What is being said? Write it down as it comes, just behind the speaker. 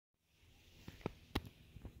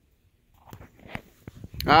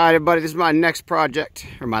All right, everybody, this is my next project,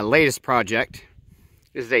 or my latest project.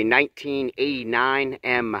 This is a 1989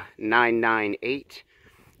 M998.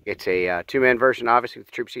 It's a two-man version, obviously,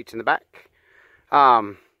 with troop seats in the back.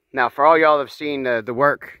 Now, for all y'all that have seen the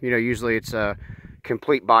work, you know, usually it's a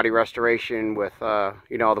complete body restoration with,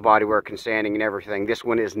 you know, all the body work and sanding and everything. This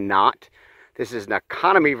one is not. This is an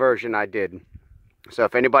economy version I did. So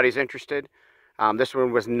if anybody's interested, this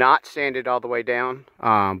one was not sanded all the way down,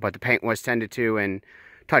 but the paint was tended to and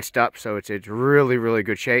touched up, so it's really, really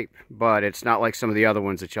good shape, but it's not like some of the other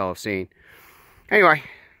ones that y'all have seen. Anyway,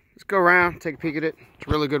 let's go around, take a peek at it. It's a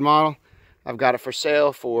really good model. I've got it for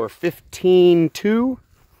sale for $15,200.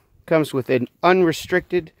 Comes with an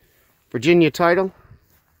unrestricted Virginia title.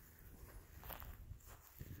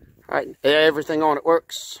 All right, everything on it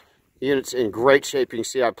works. The unit's in great shape. You can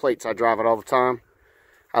see I have plates. I drive it all the time.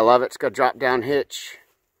 I love it. It's got a drop-down hitch.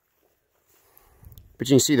 But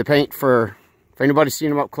you can see the paint for... If anybody's seen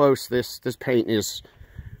them up close, this paint is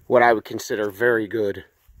what I would consider very good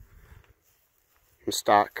in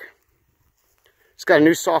stock. It's got a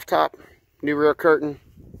new soft top, new rear curtain,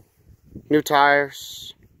 new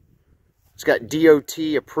tires. It's got DOT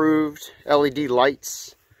approved LED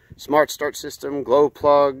lights, smart start system, glow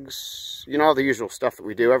plugs, you know, all the usual stuff that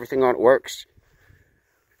we do. Everything on it works.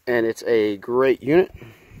 And it's a great unit.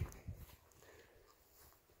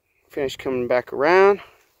 Finish coming back around.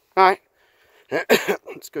 All right.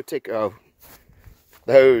 Let's go take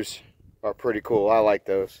those are pretty cool. I like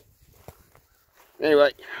those.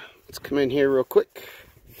 Anyway, let's come in here real quick.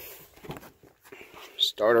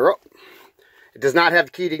 Start her up. It does not have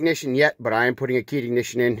the keyed ignition yet, but I am putting a keyed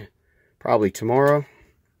ignition in probably tomorrow.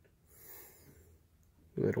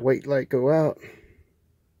 Let the wait light go out.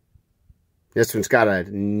 This one's got a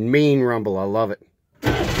mean rumble. I love it.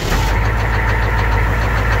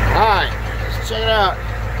 Alright, let's check it out.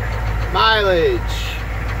 Mileage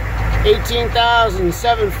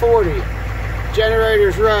 18,740.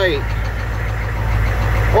 Generator's right.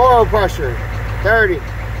 Oil pressure 30.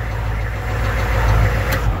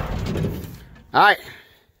 Alright,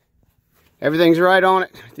 everything's right on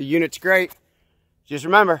it. The unit's great. Just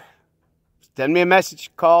remember, send me a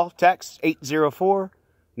message, call, text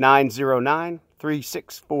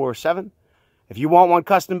 804-909-3647. If you want one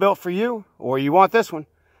custom built for you, or you want this one,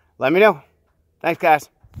 let me know. Thanks, guys.